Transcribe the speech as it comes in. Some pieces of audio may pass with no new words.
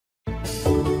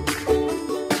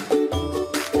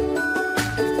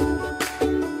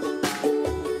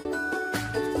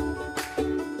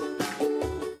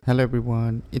Hello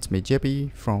everyone, it's me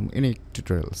JP from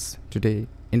UniqueTutorials. Today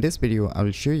in this video I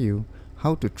will show you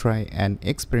how to try and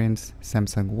experience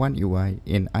Samsung One UI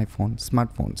in iPhone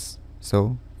smartphones.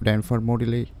 So without further more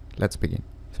delay, let's begin.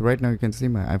 So right now you can see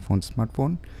my iPhone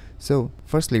smartphone. So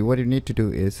firstly what you need to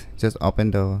do is just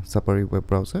open the Safari web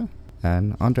browser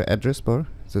and on the address bar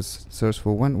just search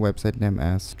for one website name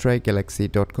as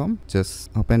trygalaxy.com.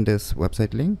 Just open this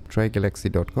website link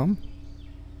trygalaxy.com.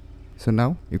 So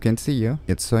now you can see here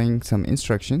it's showing some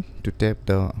instruction to tap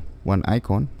the one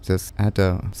icon just at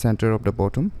the center of the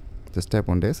bottom. Just tap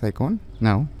on this icon.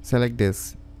 Now select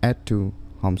this add to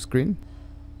home screen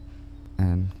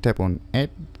and tap on add.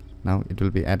 Now it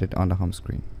will be added on the home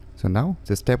screen. So now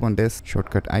just tap on this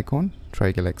shortcut icon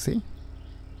Try Galaxy.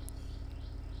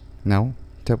 Now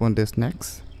tap on this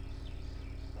next.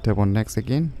 Tap on next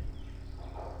again.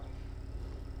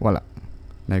 Voila.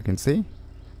 Now you can see.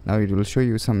 Now it will show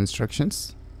you some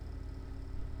instructions.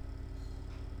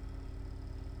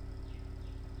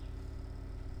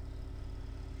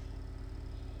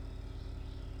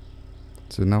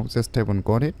 So now just tap on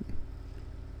got it.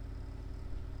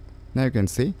 Now you can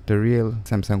see the real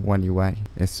Samsung One UI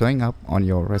is showing up on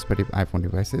your respective iPhone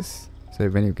devices. So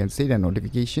when you can see the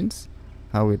notifications,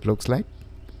 how it looks like.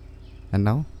 And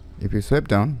now if you swipe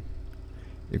down,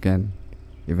 you can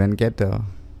even get the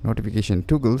notification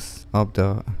toggles of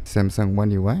the Samsung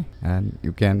One UI, and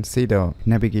you can see the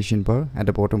navigation bar at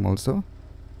the bottom also,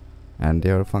 and they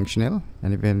are functional.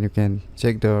 And even you can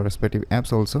check the respective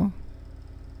apps also,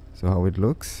 so how it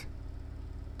looks,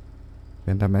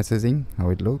 when the messaging, how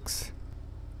it looks.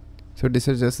 So this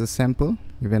is just a sample.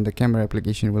 Even the camera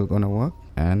application will gonna work.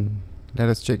 And let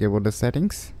us check about the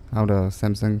settings, how the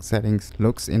Samsung settings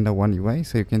looks in the One UI.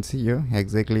 So you can see here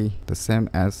exactly the same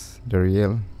as the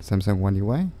real Samsung One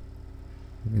UI.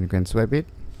 When you can swipe it,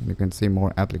 you can see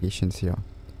more applications here.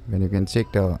 When you can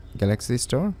check the Galaxy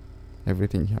Store,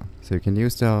 everything here. So you can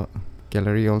use the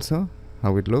gallery also,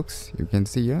 how it looks. You can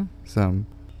see here some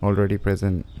already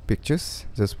present pictures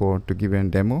just for to give you a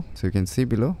demo. So you can see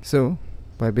below. So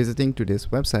by visiting to this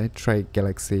website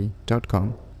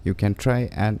trygalaxy.com, you can try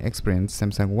and experience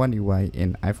Samsung One UI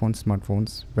in iPhone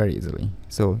smartphones very easily.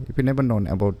 So if you never known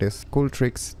about this cool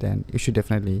tricks, then you should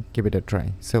definitely give it a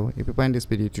try. So if you find this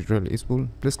video tutorial useful,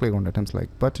 please click on the thumbs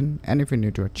like button, and if you're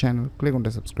new to our channel, click on the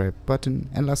subscribe button,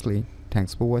 and lastly,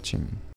 thanks for watching.